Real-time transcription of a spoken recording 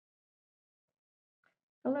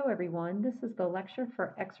Hello, everyone. This is the lecture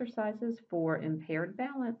for exercises for impaired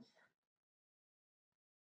balance.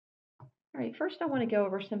 All right, first I want to go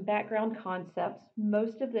over some background concepts.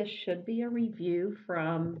 Most of this should be a review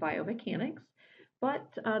from biomechanics, but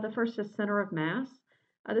the first is center of mass.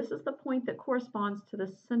 This is the point that corresponds to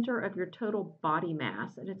the center of your total body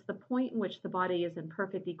mass, and it's the point in which the body is in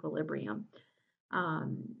perfect equilibrium.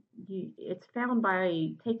 Um, it's found by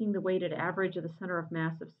taking the weighted average of the center of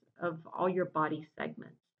mass of all your body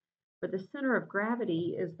segments. Where the center of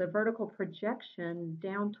gravity is the vertical projection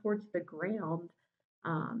down towards the ground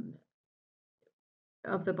um,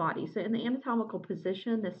 of the body. So, in the anatomical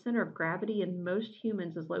position, the center of gravity in most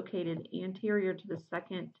humans is located anterior to the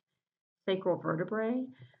second sacral vertebrae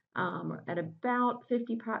at about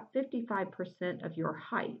 55% of your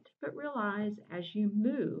height. But realize as you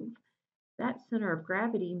move, that center of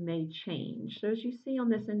gravity may change. So, as you see on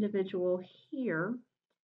this individual here,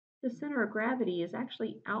 the center of gravity is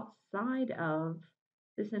actually outside of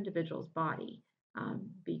this individual's body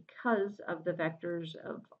because of the vectors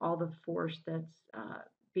of all the force that's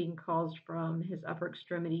being caused from his upper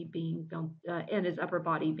extremity being bent and his upper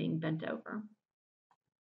body being bent over.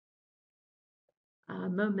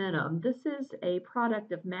 Momentum. This is a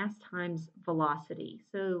product of mass times velocity.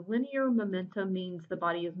 So linear momentum means the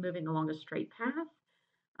body is moving along a straight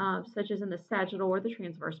path, such as in the sagittal or the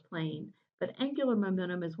transverse plane. But angular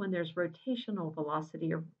momentum is when there's rotational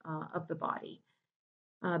velocity of the body.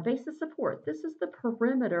 Base of support. This is the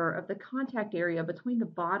perimeter of the contact area between the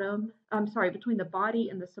between the body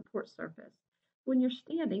and the support surface. When you're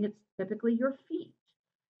standing, it's typically your feet.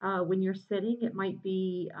 When you're sitting, it might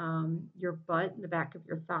be your butt and the back of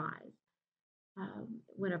your thighs.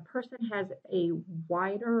 When a person has a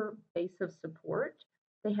wider base of support,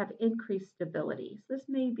 they have increased stability. So this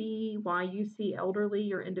may be why you see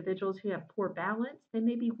elderly or individuals who have poor balance. They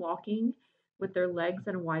may be walking with their legs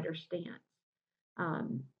in a wider stance.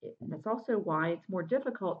 That's also why it's more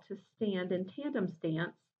difficult to stand in tandem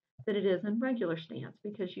stance than it is in regular stance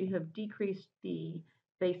because you have decreased the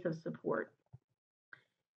base of support.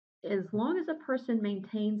 As long as a person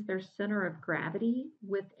maintains their center of gravity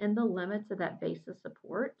within the limits of that base of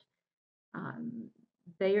support,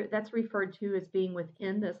 that's referred to as being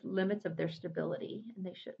within the limits of their stability, and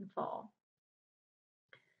they shouldn't fall.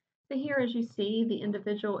 So here, as you see, the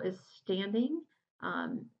individual is standing,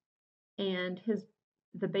 and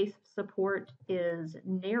the base of support is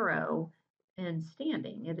narrow and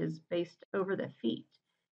standing. It is based over the feet.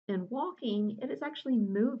 In walking, it is actually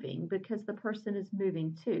moving because the person is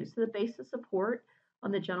moving too. So the base of support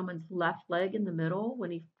on the gentleman's left leg in the middle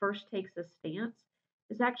when he first takes a stance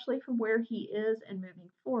is actually from where he is and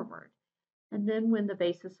moving forward. And then when the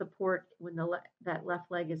base of support, when that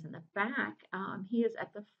left leg is in the back, he is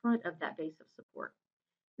at the front of that base of support.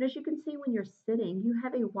 And as you can see when you're sitting, you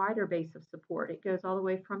have a wider base of support. It goes all the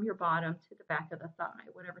way from your bottom to the back of the thigh,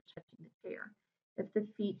 whatever's touching the chair. If the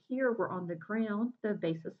feet here were on the ground, the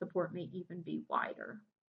base of support may even be wider.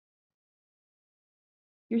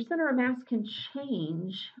 Your center of mass can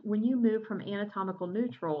change when you move from anatomical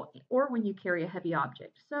neutral or when you carry a heavy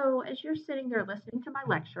object. So as you're sitting there listening to my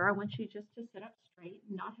lecture, I want you just to sit up straight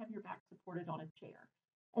and not have your back supported on a chair.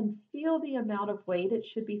 And feel the amount of weight. It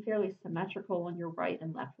should be fairly symmetrical on your right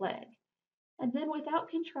and left leg. And then without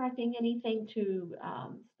contracting anything to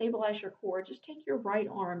stabilize your core, just take your right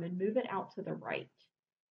arm and move it out to the right.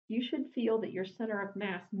 You should feel that your center of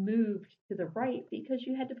mass moved to the right because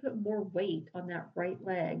you had to put more weight on that right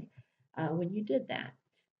leg when you did that.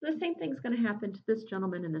 The same thing's going to happen to this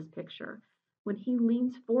gentleman in this picture. When he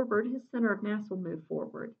leans forward, his center of mass will move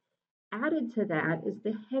forward. Added to that is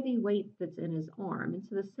the heavy weight that's in his arm. And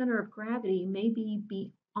so the center of gravity may be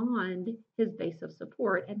beyond his base of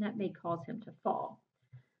support, and that may cause him to fall.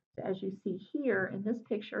 So as you see here in this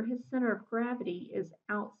picture, his center of gravity is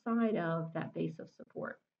outside of that base of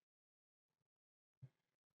support.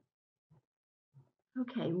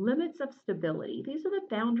 Okay, limits of stability. These are the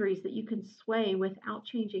boundaries that you can sway without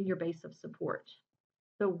changing your base of support.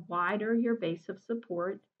 The wider your base of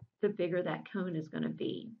support, the bigger that cone is going to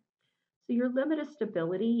be. So your limit of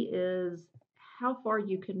stability is how far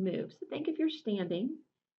you can move. So think if you're standing,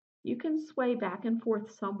 you can sway back and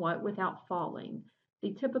forth somewhat without falling.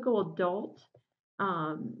 The typical adult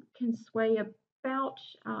can sway about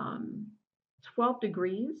 12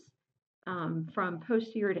 degrees from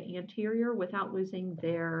posterior to anterior without losing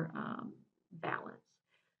their balance.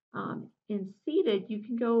 In seated, you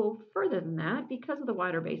can go further than that because of the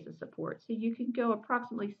wider base of support. So you can go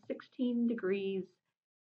approximately 16 degrees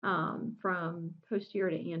from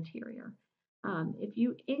posterior to anterior. If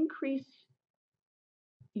you increase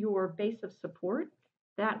your base of support,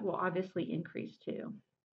 that will obviously increase too.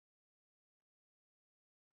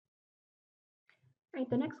 Right,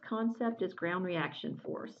 the next concept is ground reaction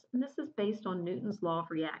force, and this is based on Newton's law of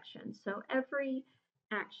reaction. So every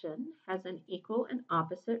action has an equal and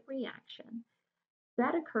opposite reaction.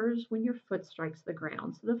 That occurs when your foot strikes the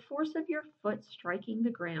ground. So the force of your foot striking the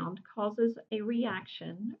ground causes a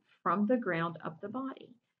reaction from the ground up the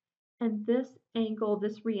body. And this angle,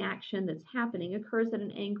 this reaction that's happening, occurs at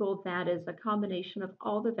an angle that is a combination of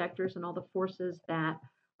all the vectors and all the forces that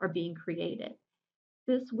are being created.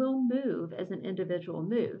 This will move as an individual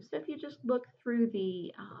moves. So if you just look through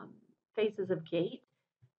the phases of gait,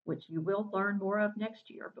 which you will learn more of next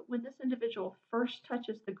year, but when this individual first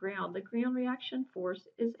touches the ground reaction force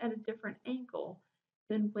is at a different angle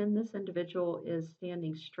than when this individual is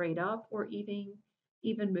standing straight up or even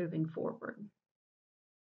moving forward.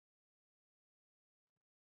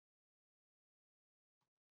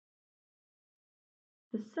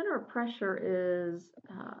 The center of pressure is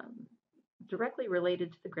directly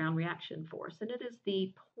related to the ground reaction force, and it is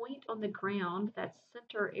the point on the ground, that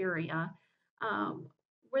center area, um,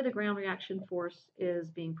 where the ground reaction force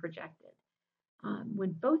is being projected.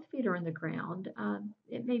 When both feet are in the ground,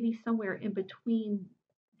 it may be somewhere in between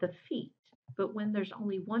the feet, but when there's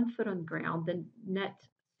only one foot on the ground, the net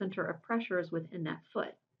center of pressure is within that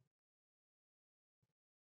foot.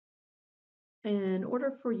 In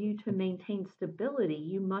order for you to maintain stability,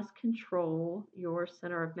 you must control your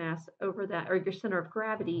center of mass over that, or your center of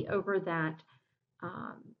gravity over that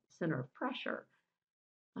center of pressure.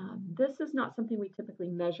 This is not something we typically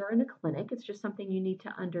measure in a clinic. It's just something you need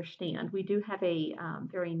to understand. We do have a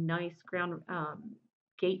very nice ground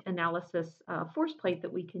gait analysis force plate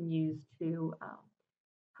that we can use to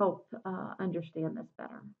help understand this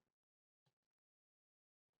better.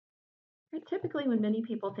 And typically, when many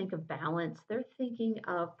people think of balance, they're thinking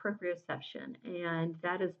of proprioception, and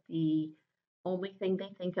that is the only thing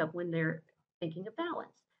they think of when they're thinking of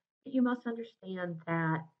balance. But you must understand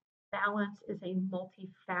that balance is a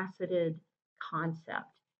multifaceted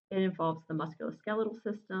concept. It involves the musculoskeletal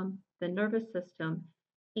system, the nervous system,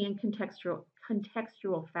 and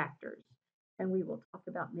contextual factors. And we will talk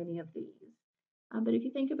about many of these. But if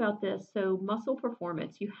you think about this, so muscle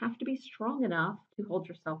performance, you have to be strong enough to hold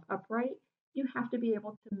yourself upright. You have to be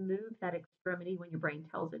able to move that extremity when your brain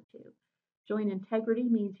tells it to. Joint integrity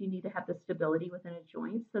means you need to have the stability within a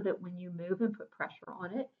joint so that when you move and put pressure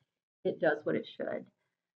on it, it does what it should.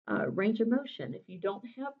 Range of motion. If you don't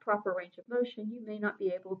have proper range of motion, you may not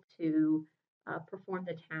be able to perform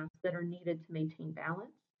the tasks that are needed to maintain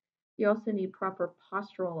balance. You also need proper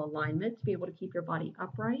postural alignment to be able to keep your body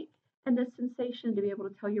upright, and the sensation to be able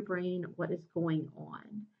to tell your brain what is going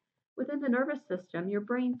on. Within the nervous system, your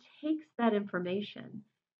brain takes that information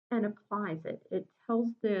and applies it. It tells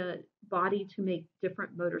the body to make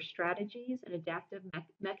different motor strategies and adaptive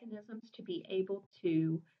mechanisms to be able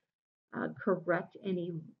to correct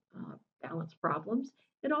any balance problems.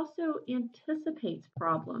 It also anticipates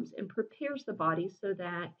problems and prepares the body so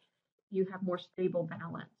that you have more stable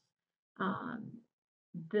balance. Um,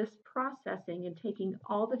 this processing and taking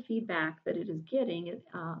all the feedback that it is getting,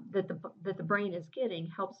 that the brain is getting,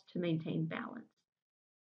 helps to maintain balance.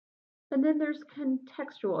 And then there's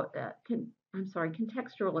contextual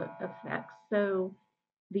effects. So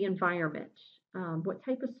the environment. What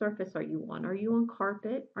type of surface are you on? Are you on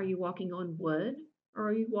carpet? Are you walking on wood? Or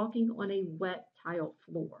are you walking on a wet tile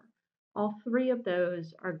floor? All three of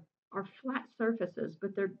those are flat surfaces,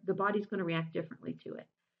 but the body's going to react differently to it.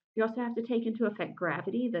 You also have to take into effect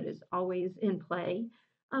gravity that is always in play.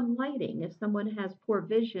 Lighting. If someone has poor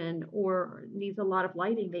vision or needs a lot of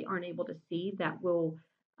lighting, they aren't able to see.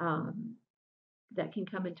 Um, that can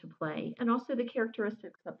come into play, and also the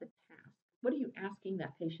characteristics of the task. What are you asking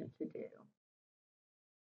that patient to do?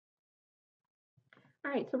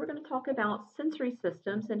 All right, so we're going to talk about sensory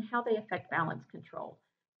systems and how they affect balance control.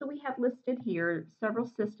 So we have listed here several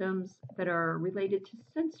systems that are related to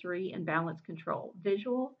sensory and balance control: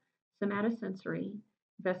 visual, somatosensory,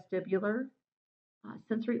 vestibular,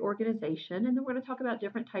 sensory organization, and then we're going to talk about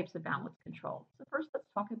different types of balance control. So first, let's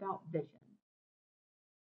talk about vision.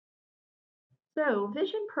 So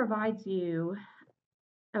vision provides you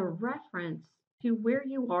a reference to where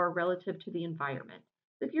you are relative to the environment.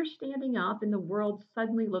 If you're standing up and the world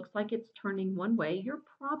suddenly looks like it's turning one way, you're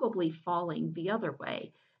probably falling the other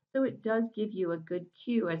way. So it does give you a good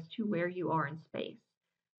cue as to where you are in space.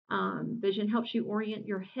 Vision helps you orient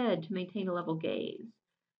your head to maintain a level gaze.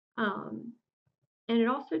 Um, and it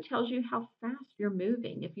also tells you how fast you're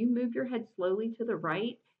moving. If you move your head slowly to the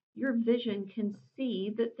right, your vision can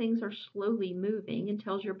see that things are slowly moving and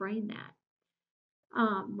tells your brain that.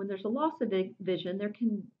 When there's a loss of vision, there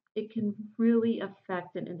can it can really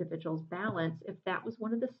affect an individual's balance if that was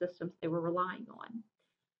one of the systems they were relying on.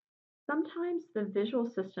 Sometimes the visual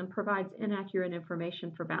system provides inaccurate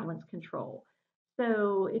information for balance control.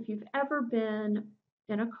 So, if you've ever been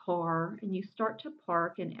in a car and you start to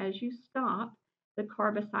park, and as you stop, the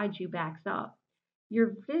car beside you backs up,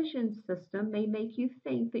 your vision system may make you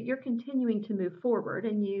think that you're continuing to move forward,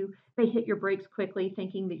 and you may hit your brakes quickly,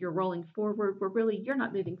 thinking that you're rolling forward, where really you're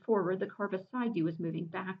not moving forward. The car beside you is moving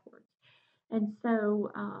backwards. And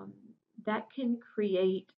so that can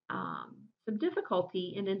create some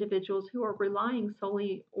difficulty in individuals who are relying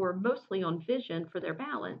solely or mostly on vision for their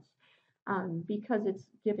balance because it's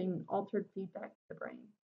giving altered feedback to the brain.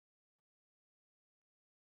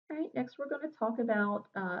 All right, next we're going to talk about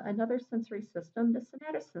another sensory system, the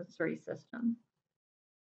somatosensory system.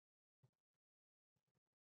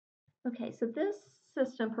 Okay, so this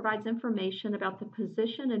system provides information about the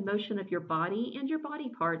position and motion of your body and your body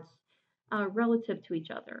parts relative to each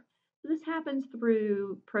other. So this happens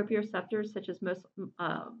through proprioceptors such as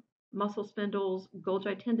muscle spindles,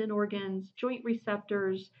 Golgi tendon organs, joint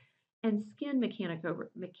receptors, and skin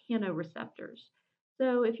mechanoreceptors.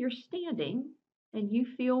 So if you're standing and you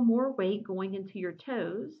feel more weight going into your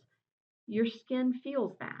toes, your skin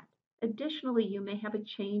feels that. Additionally, you may have a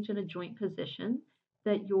change in a joint position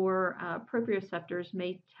that your proprioceptors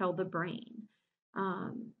may tell the brain.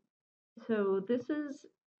 Um, so this is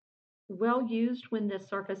well used when the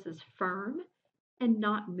surface is firm and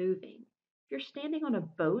not moving. If you're standing on a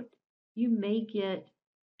boat, you may get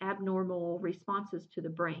abnormal responses to the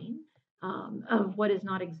brain of what is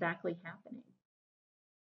not exactly happening.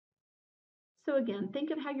 So again,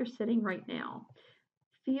 think of how you're sitting right now.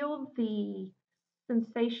 Feel the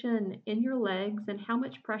sensation in your legs and how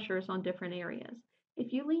much pressure is on different areas.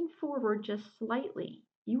 If you lean forward just slightly,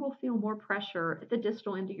 you will feel more pressure at the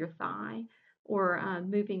distal end of your thigh or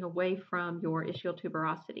moving away from your ischial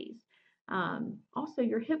tuberosities. Also,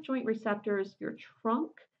 your hip joint receptors, your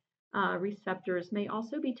trunk receptors may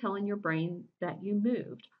also be telling your brain that you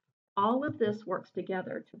moved. All of this works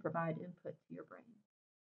together to provide input to your brain.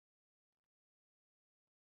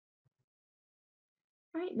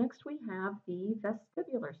 All right, next we have the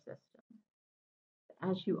vestibular system.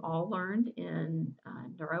 As you all learned in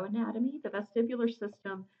neuroanatomy, the vestibular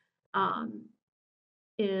system um,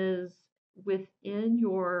 is within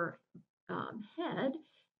your head.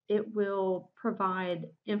 It will provide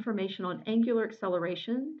information on angular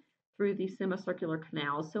acceleration through the semicircular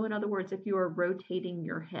canals. So, in other words, if you are rotating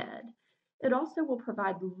your head, it also will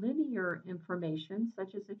provide linear information,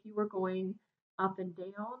 such as if you were going up and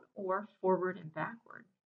down or forward and backward.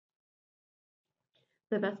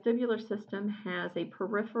 The vestibular system has a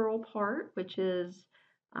peripheral part, which is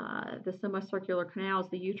the semicircular canals,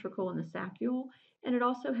 the utricle and the saccule, and it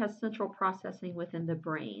also has central processing within the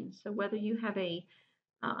brain. So whether you have a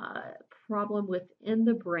uh, problem within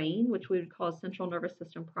the brain, which we would call a central nervous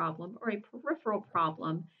system problem, or a peripheral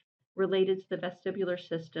problem related to the vestibular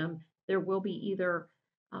system, there will be either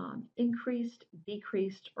increased,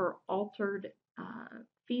 decreased, or altered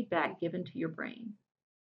feedback given to your brain.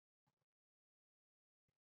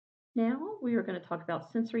 Now we are going to talk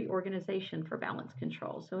about sensory organization for balance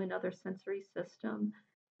control. So another sensory system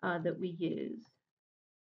that we use.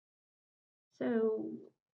 So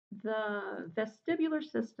the vestibular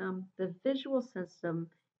system, the visual system,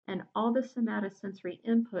 and all the somatosensory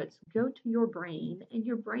inputs go to your brain, and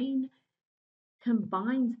your brain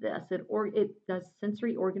combines this. It does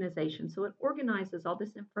sensory organization. So it organizes all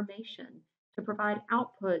this information to provide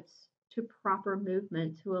outputs to proper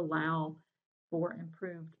movement to allow for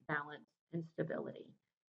improved balance and stability.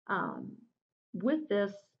 Um, with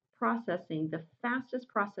this processing, the fastest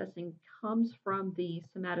processing comes from the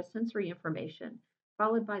somatosensory information,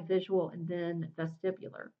 followed by visual and then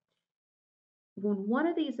vestibular. When one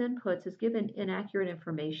of these inputs is given inaccurate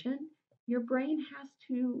information, your brain has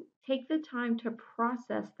to take the time to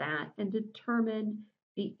process that and determine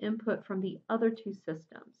the input from the other two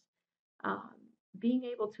systems. Um, Being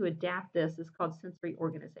able to adapt this is called sensory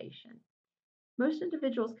organization. Most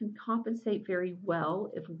individuals can compensate very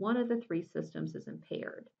well if one of the three systems is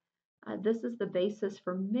impaired. This is the basis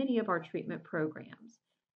for many of our treatment programs.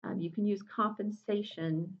 You can use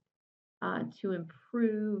compensation to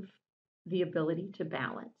improve the ability to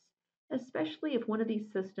balance, especially if one of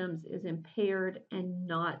these systems is impaired and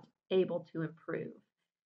not able to improve.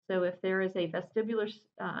 So, if there is a vestibular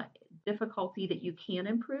difficulty that you can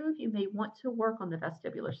improve, you may want to work on the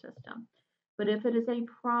vestibular system. But if it is a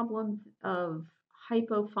problem of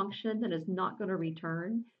hypofunction that is not going to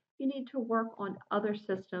return, you need to work on other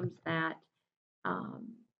systems that um,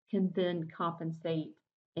 can then compensate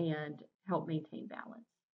and help maintain balance.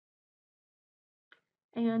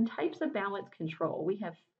 And types of balance control, we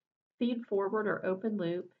have feed forward or open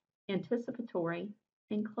loop, anticipatory,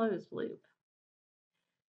 and closed loop.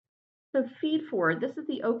 So feed forward, this is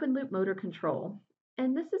the open loop motor control.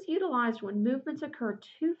 And this is utilized when movements occur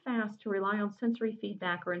too fast to rely on sensory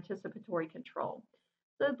feedback or anticipatory control.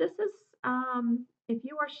 So this is if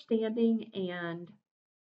you are standing and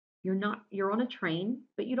you're on a train,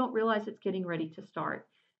 but you don't realize it's getting ready to start.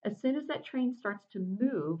 As soon as that train starts to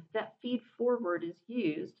move, that feed forward is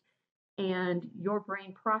used and your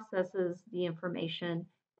brain processes the information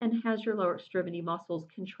and has your lower extremity muscles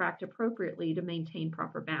contract appropriately to maintain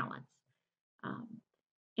proper balance. Um,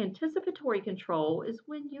 Anticipatory control is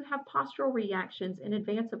when you have postural reactions in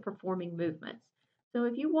advance of performing movements. So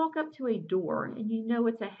if you walk up to a door and you know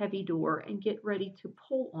it's a heavy door and get ready to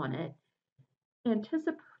pull on it,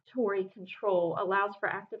 anticipatory control allows for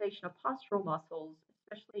activation of postural muscles,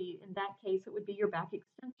 especially in that case, it would be your back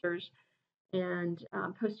extensors and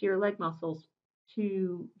posterior leg muscles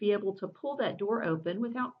to be able to pull that door open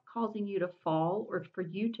without causing you to fall or for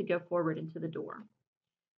you to go forward into the door.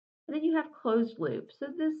 And then you have closed loop. So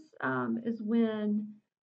this is when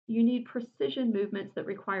you need precision movements that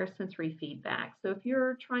require sensory feedback. So if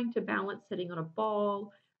you're trying to balance sitting on a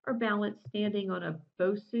ball or balance standing on a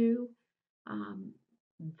BOSU, um,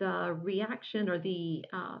 the reaction or the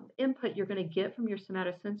input you're going to get from your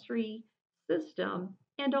somatosensory system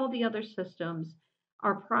and all the other systems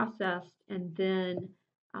are processed, and then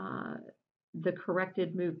uh, the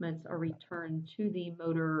corrected movements are returned to the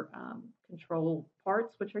motor control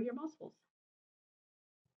parts, which are your muscles.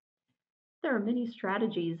 There are many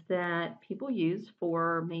strategies that people use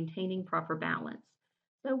for maintaining proper balance.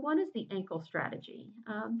 So, one is the ankle strategy.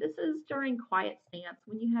 This is during quiet stance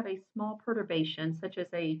when you have a small perturbation, such as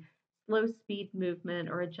a slow speed movement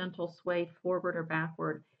or a gentle sway forward or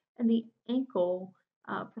backward, and the ankle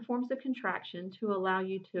performs a contraction to allow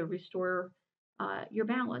you to restore your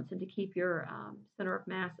balance and to keep your center of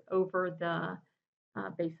mass over the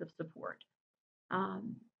base of support.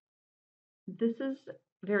 Um, this is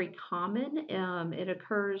very common. It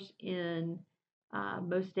occurs in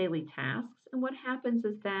most daily tasks. And what happens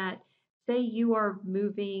is that, say, you are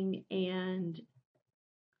moving and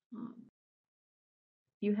um,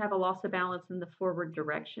 you have a loss of balance in the forward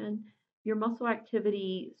direction, your muscle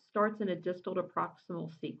activity starts in a distal to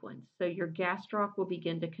proximal sequence. So your gastroc will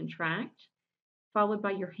begin to contract, followed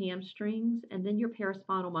by your hamstrings, and then your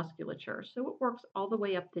paraspinal musculature. So it works all the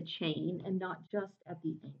way up the chain and not just at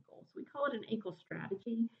the ankles. We call it an ankle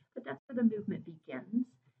strategy, but that's where the movement begins.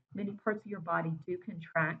 Many parts of your body do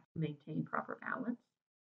contract to maintain proper balance.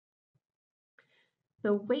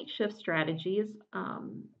 The weight shift strategy is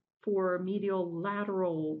for medial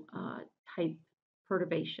lateral type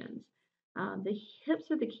perturbations. The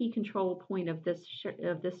hips are the key control point of this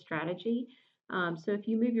strategy. So if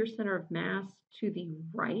you move your center of mass to the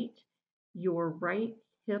right, your right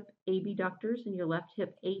hip abductors and your left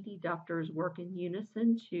hip adductors work in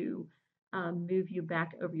unison to move you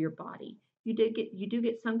back over your body. You do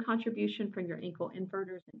get some contribution from your ankle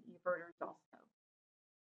inverters and everters also.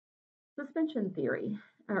 Suspension theory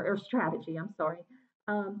or strategy, I'm sorry.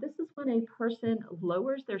 This is when a person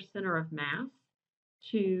lowers their center of mass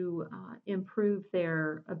to improve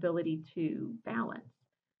their ability to balance.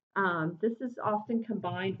 This is often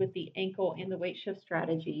combined with the ankle and the weight shift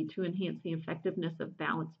strategy to enhance the effectiveness of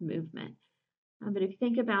balance movement. But if you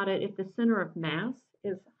think about it, if the center of mass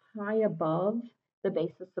is high above the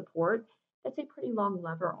base of support, that's a pretty long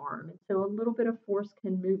lever arm. And so a little bit of force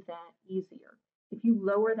can move that easier. If you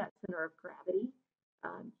lower that center of gravity,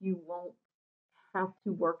 you won't have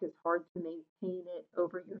to work as hard to maintain it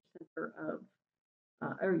over your center of,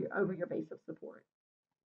 or over your base of support.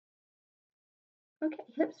 Okay,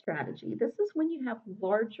 hip strategy. This is when you have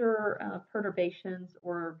larger perturbations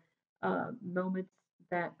or moments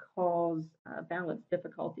that cause balance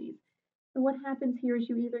difficulties. So what happens here is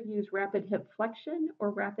you either use rapid hip flexion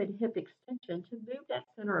or rapid hip extension to move that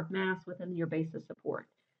center of mass within your base of support.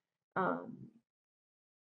 Um,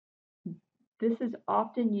 this is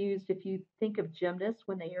often used if you think of gymnasts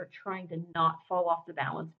when they are trying to not fall off the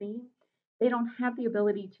balance beam. They don't have the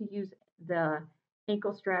ability to use the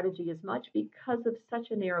ankle strategy as much because of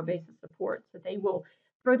such a narrow base of support. So they will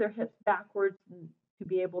throw their hips backwards to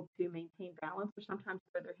be able to maintain balance, or sometimes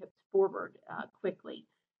throw their hips forward quickly.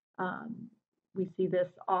 Um, we see this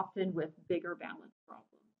often with bigger balance problems.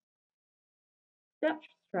 Step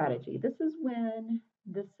strategy. This is when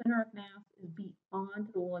the center of mass is beyond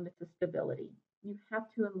the limits of stability. You have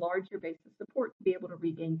to enlarge your base of support to be able to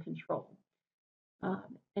regain control.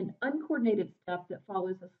 An uncoordinated step that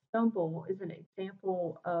follows a stumble is an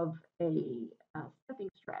example of a stepping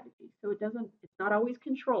strategy. So it's not always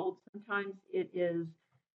controlled. Sometimes it is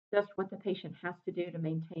just what the patient has to do to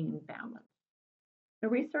maintain balance. The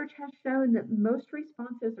research has shown that most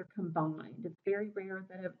responses are combined. It's very rare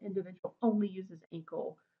that an individual only uses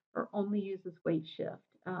ankle or only uses weight shift.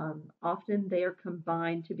 Often they are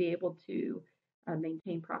combined to be able to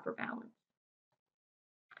maintain proper balance.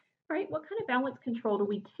 All right, what kind of balance control do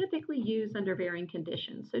we typically use under varying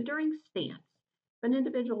conditions? So during stance, if an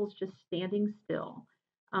individual is just standing still,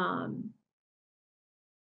 um,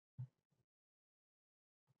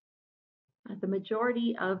 the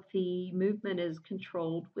majority of the movement is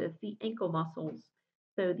controlled with the ankle muscles.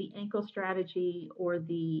 So the ankle strategy or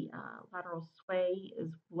the lateral sway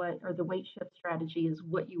is what, or the weight shift strategy is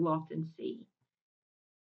what you often see.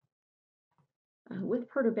 With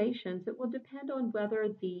perturbations, it will depend on whether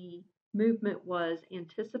the movement was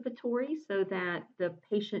anticipatory so that the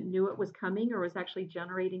patient knew it was coming or was actually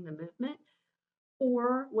generating the movement,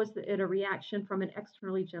 or was it a reaction from an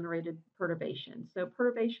externally generated perturbation? So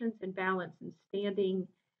perturbations in balance and standing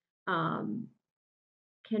um,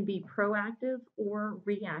 can be proactive or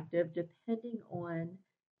reactive depending on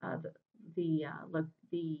uh, the,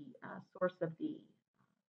 the source of the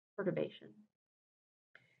perturbation.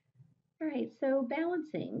 All right, so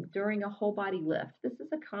balancing during a whole body lift. This is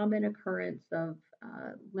a common occurrence of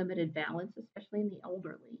limited balance, especially in the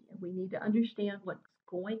elderly. And we need to understand what's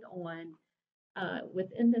going on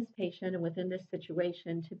within this patient and within this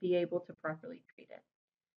situation to be able to properly treat it.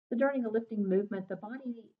 So during a lifting movement, the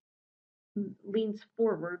body leans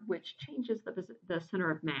forward, which changes the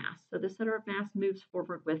center of mass. So the center of mass moves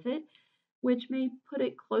forward with it, which may put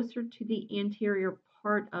it closer to the anterior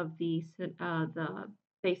part of the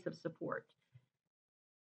base of support.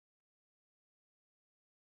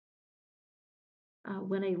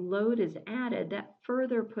 When a load is added, that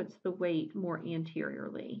further puts the weight more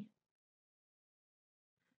anteriorly.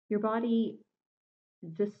 Your body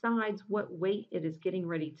decides what weight it is getting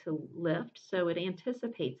ready to lift, so it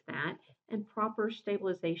anticipates that, and proper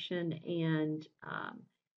stabilization and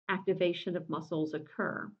activation of muscles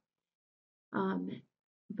occur.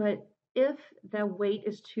 But if the weight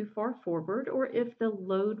is too far forward or if the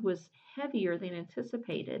load was heavier than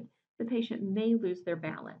anticipated, the patient may lose their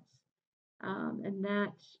balance. And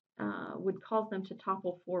that would cause them to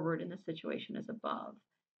topple forward in the situation as above.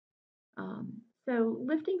 So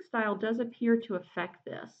lifting style does appear to affect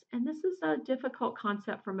this. And this is a difficult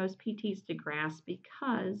concept for most PTs to grasp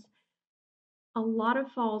because a lot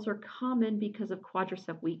of falls are common because of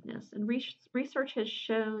quadricep weakness. And research has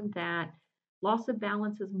shown that loss of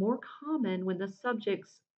balance is more common when the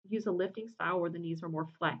subjects use a lifting style where the knees are more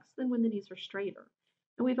flexed than when the knees are straighter.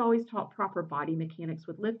 And we've always taught proper body mechanics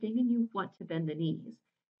with lifting, and you want to bend the knees.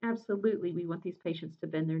 Absolutely, we want these patients to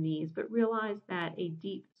bend their knees, but realize that a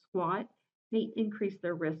deep squat may increase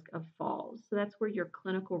their risk of falls. So that's where your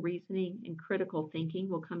clinical reasoning and critical thinking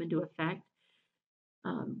will come into effect.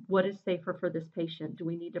 What is safer for this patient? Do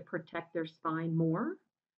we need to protect their spine more,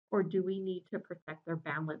 or do we need to protect their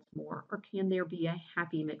balance more, or can there be a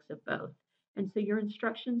happy mix of both? And so your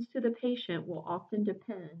instructions to the patient will often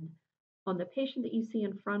depend on the patient that you see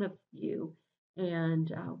in front of you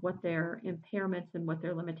and what their impairments and what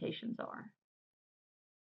their limitations are.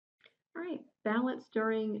 All right, balance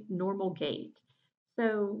during normal gait.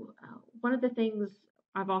 So, one of the things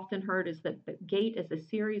I've often heard is that the gait is a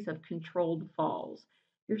series of controlled falls.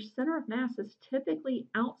 Your center of mass is typically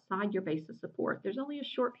outside your base of support. There's only a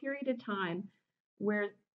short period of time where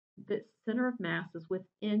the center of mass is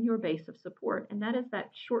within your base of support, and that is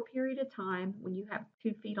that short period of time when you have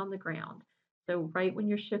 2 feet on the ground. So, right when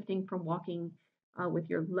you're shifting from walking with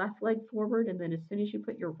your left leg forward, and then as soon as you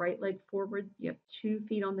put your right leg forward, you have 2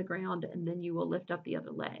 feet on the ground, and then you will lift up the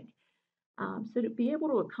other leg. So to be able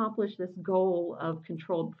to accomplish this goal of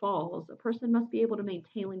controlled falls, a person must be able to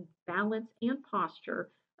maintain balance and posture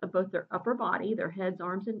of both their upper body, their heads,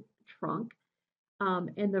 arms, and trunk,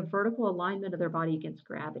 and the vertical alignment of their body against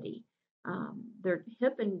gravity. Their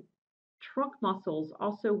hip and trunk muscles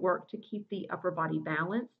also work to keep the upper body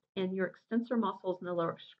balanced, and your extensor muscles in the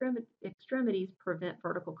lower extremities prevent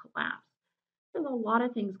vertical collapse. There's a lot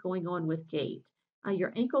of things going on with gait.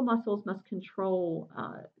 Your ankle muscles must control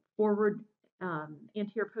forward,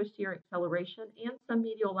 anterior posterior acceleration and some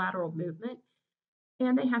medial lateral movement,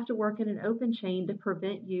 and they have to work in an open chain to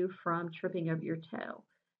prevent you from tripping over your toe.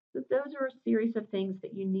 So those are a series of things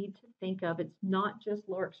that you need to think of. It's not just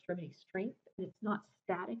lower extremity strength, and it's not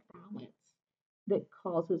static balance that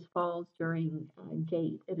causes falls during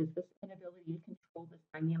gait. It is this inability to control this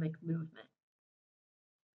dynamic movement.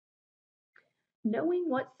 Knowing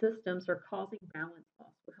what systems are causing balance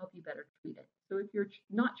loss will help you better treat it. So if you're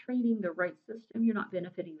not training the right system, you're not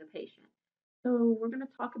benefiting the patient. So we're going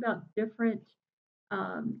to talk about different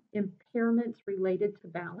impairments related to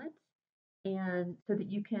balance, and so that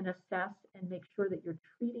you can assess and make sure that you're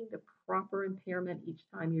treating the proper impairment each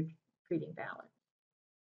time you're treating balance.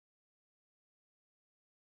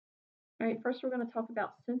 All right, first we're going to talk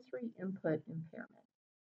about sensory input impairment.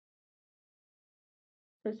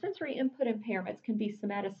 So sensory input impairments can be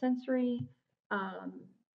somatosensory, um,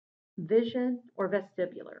 vision, or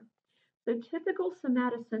vestibular. So typical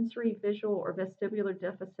somatosensory visual or vestibular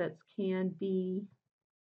deficits can be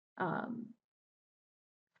um,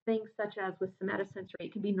 things such as with somatosensory,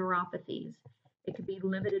 it can be neuropathies, it could be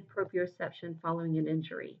limited proprioception following an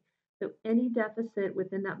injury. So any deficit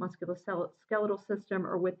within that musculoskeletal system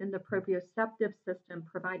or within the proprioceptive system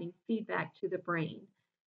providing feedback to the brain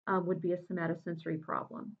would be a somatosensory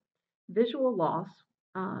problem. Visual loss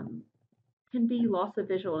um, can be loss of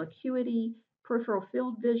visual acuity, peripheral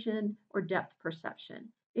field vision, or depth perception.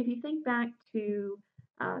 If you think back to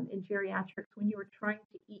in geriatrics when you were trying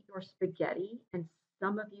to eat your spaghetti and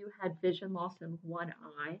some of you had vision loss in one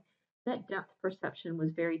eye, that depth perception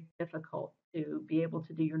was very difficult to be able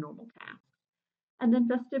to do your normal tasks. And then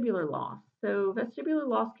vestibular loss. So vestibular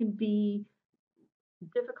loss can be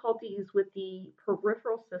difficulties with the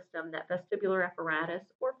peripheral system, that vestibular apparatus,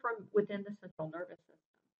 or from within the central nervous system.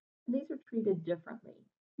 And these are treated differently.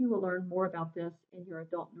 You will learn more about this in your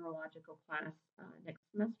adult neurological class next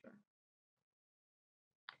semester.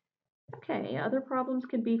 Okay, other problems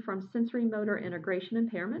can be from sensory motor integration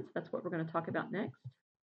impairments. That's what we're going to talk about next.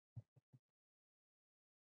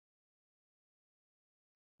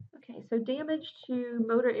 Okay, so damage to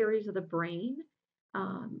motor areas of the brain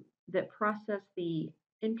that process the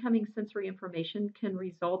incoming sensory information can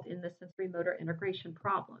result in the sensory motor integration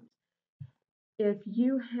problems. If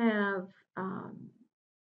you have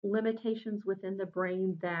limitations within the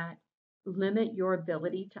brain that limit your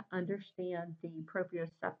ability to understand the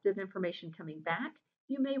proprioceptive information coming back,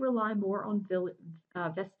 you may rely more on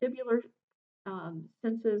vestibular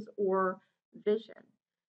senses or vision.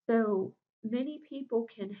 So many people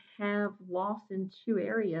can have loss in two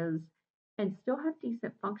areas and still have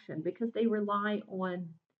decent function because they rely on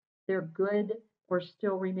their good or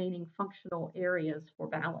still remaining functional areas for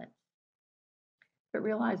balance. But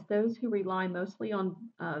realize those who rely mostly on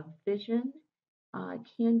vision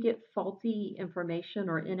can get faulty information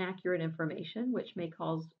or inaccurate information, which may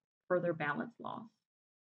cause further balance loss.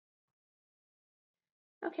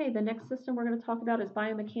 Okay, the next system we're going to talk about is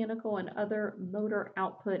biomechanical and other motor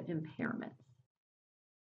output impairments.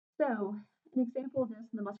 So, an example of this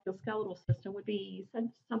in the musculoskeletal system would be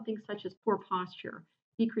something such as poor posture,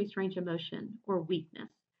 decreased range of motion, or weakness.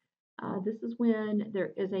 This is when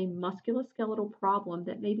there is a musculoskeletal problem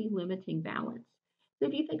that may be limiting balance. So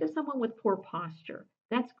if you think of someone with poor posture,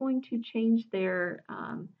 that's going to change their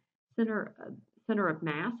center, center of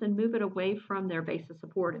mass and move it away from their base of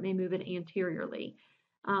support. It may move it anteriorly.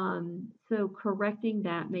 So correcting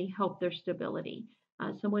that may help their stability.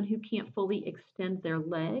 Someone who can't fully extend their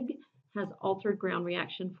leg has altered ground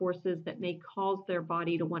reaction forces that may cause their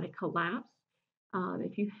body to want to collapse.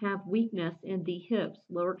 If you have weakness in the hips,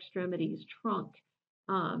 lower extremities, trunk,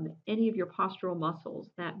 any of your postural muscles,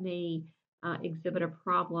 that may exhibit a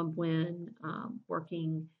problem when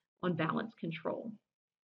working on balance control.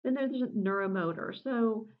 Then there's neuromotor.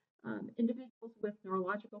 So individuals with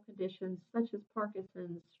neurological conditions such as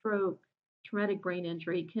Parkinson's, stroke, traumatic brain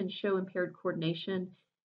injury can show impaired coordination,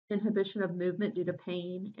 inhibition of movement due to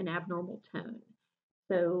pain, and abnormal tone.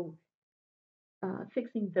 So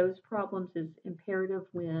fixing those problems is imperative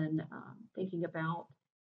when thinking about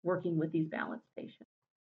working with these balance patients.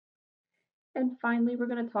 And finally, we're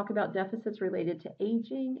going to talk about deficits related to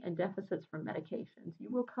aging and deficits from medications. You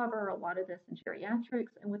will cover a lot of this in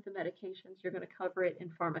geriatrics, and with the medications, you're going to cover it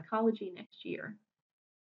in pharmacology next year.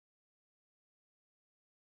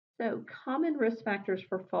 So common risk factors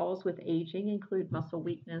for falls with aging include muscle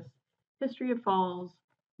weakness, history of falls,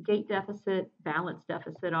 gait deficit, balance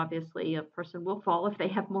deficit. Obviously, a person will fall if they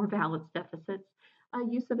have more balance deficits,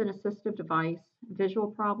 use of an assistive device,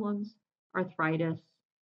 visual problems, arthritis,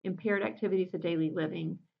 impaired activities of daily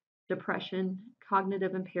living, depression,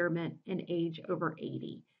 cognitive impairment, and age over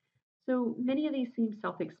 80. So many of these seem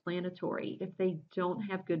self-explanatory. If they don't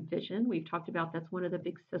have good vision, we've talked about that's one of the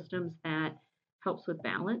big systems that helps with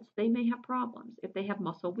balance, they may have problems. If they have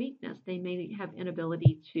muscle weakness, they may have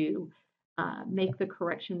inability to make the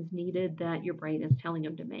corrections needed that your brain is telling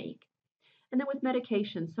them to make. And then with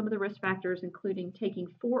medications, some of the risk factors including taking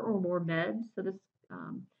 4 or more meds. So this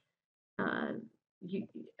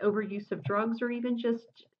overuse of drugs or even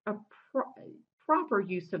just a proper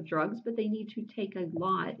use of drugs, but they need to take a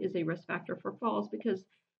lot is a risk factor for falls because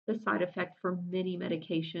the side effect for many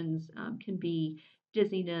medications can be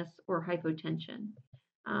dizziness or hypotension.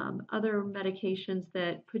 Other medications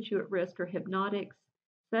that put you at risk are hypnotics,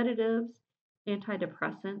 sedatives,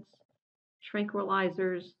 antidepressants,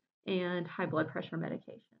 tranquilizers, and high blood pressure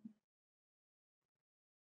medication.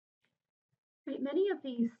 Right, many of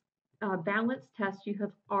these balance tests you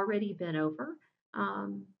have already been over,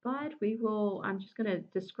 but I'm just going to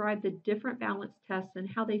describe the different balance tests and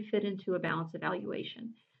how they fit into a balance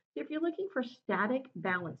evaluation. So if you're looking for static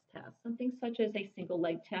balance tests, something such as a single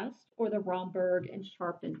leg test or the Romberg and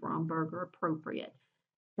sharpened Romberg are appropriate.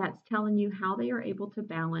 That's telling you how they are able to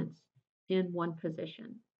balance in one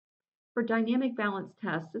position. For dynamic balance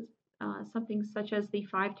tests, it's something such as the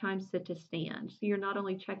 5 times sit to stand. So you're not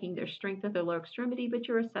only checking their strength of the lower extremity, but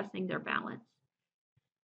you're assessing their balance.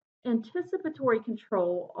 Anticipatory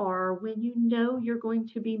control are when you know you're going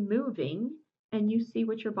to be moving and you see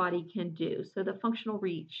what your body can do. So the functional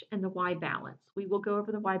reach and the Y balance. We will go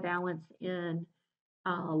over the Y balance in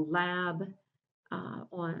lab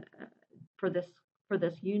on for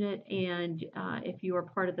this unit, and if you are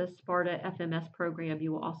part of the Sparta FMS program,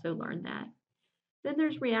 you will also learn that. Then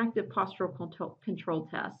there's reactive postural control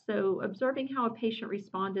tests. So observing how a patient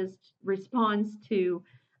responds to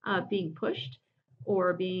being pushed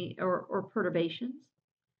or perturbations.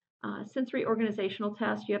 Sensory organizational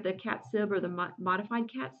tests, you have the CAT-SIB or the modified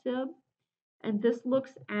CAT-SIB, and this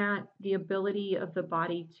looks at the ability of the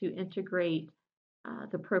body to integrate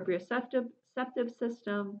the proprioceptive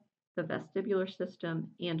system, the vestibular system,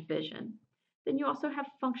 and vision. Then you also have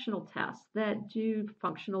functional tests that do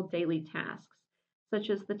functional daily tasks,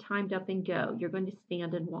 such as the timed up and go. You're going to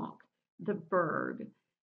stand and walk, the Berg,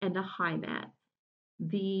 and the high mat.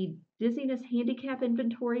 The dizziness handicap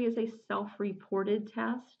inventory is a self-reported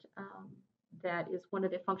test that is one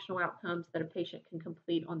of the functional outcomes that a patient can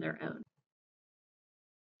complete on their own.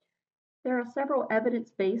 There are several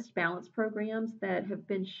evidence-based balance programs that have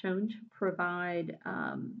been shown to provide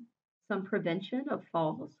some prevention of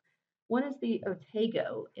falls. One is the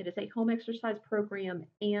Otago. It is a home exercise program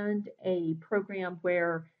and a program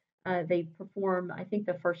where they perform, I think,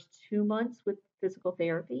 the first 2 months with physical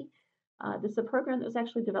therapy. This is a program that was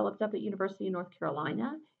actually developed up at University of North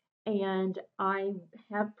Carolina, and I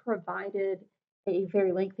have provided a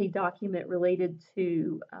very lengthy document related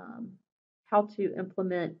to how to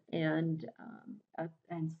implement and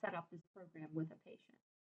set up this program with a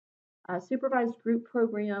patient. Supervised group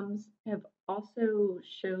programs have also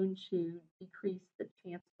shown to decrease the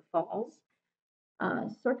chance of falls.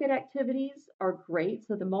 Circuit activities are great.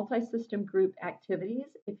 So the multi-system group activities,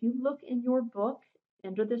 if you look in your book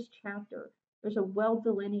under this chapter, there's a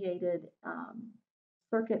well-delineated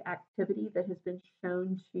circuit activity that has been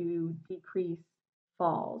shown to decrease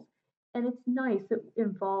falls. And it's nice. It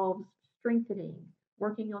involves strengthening,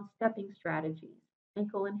 working on stepping strategies,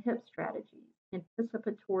 ankle and hip strategies,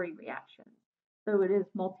 anticipatory reactions. So it is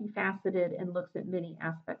multifaceted and looks at many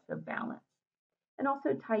aspects of balance. And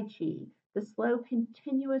also Tai Chi. The slow,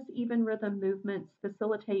 continuous, even rhythm movements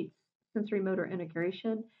facilitates sensory motor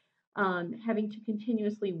integration. Having to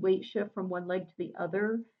continuously weight shift from one leg to the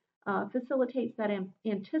other facilitates that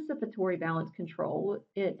anticipatory balance control.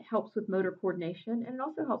 It helps with motor coordination, and it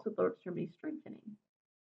also helps with lower extremity strengthening.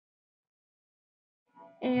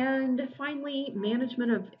 And finally,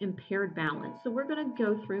 management of impaired balance. So we're going to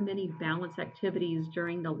go through many balance activities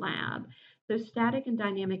during the lab. So static and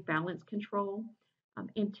dynamic balance control,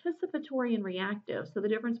 anticipatory and reactive. So the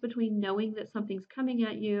difference between knowing that something's coming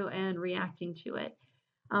at you and reacting to it.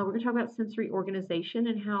 We're going to talk about sensory organization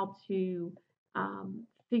and how to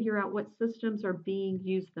figure out what systems are being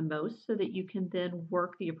used the most so that you can then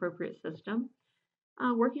work the appropriate system.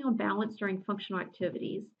 Working on balance during functional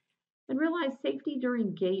activities. And realize safety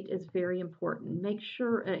during gait is very important. Make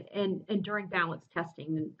sure, and during balance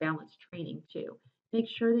testing and balance training too, make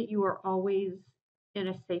sure that you are always in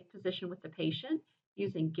a safe position with the patient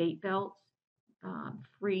using gait belts,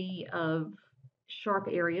 free of sharp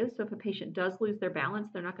areas. So if a patient does lose their balance,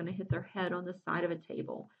 they're not going to hit their head on the side of a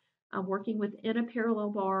table. Working within a parallel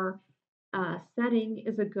bar setting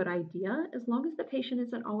is a good idea as long as the patient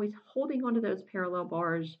isn't always holding onto those parallel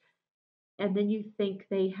bars and then you think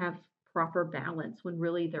they have proper balance when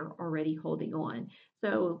really they're already holding on.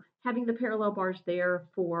 So having the parallel bars there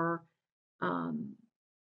for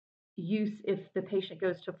use if the patient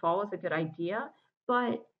goes to fall is a good idea,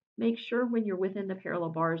 but make sure when you're within the parallel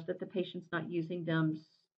bars that the patient's not using them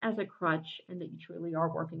as a crutch and that you truly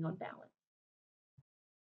are working on balance.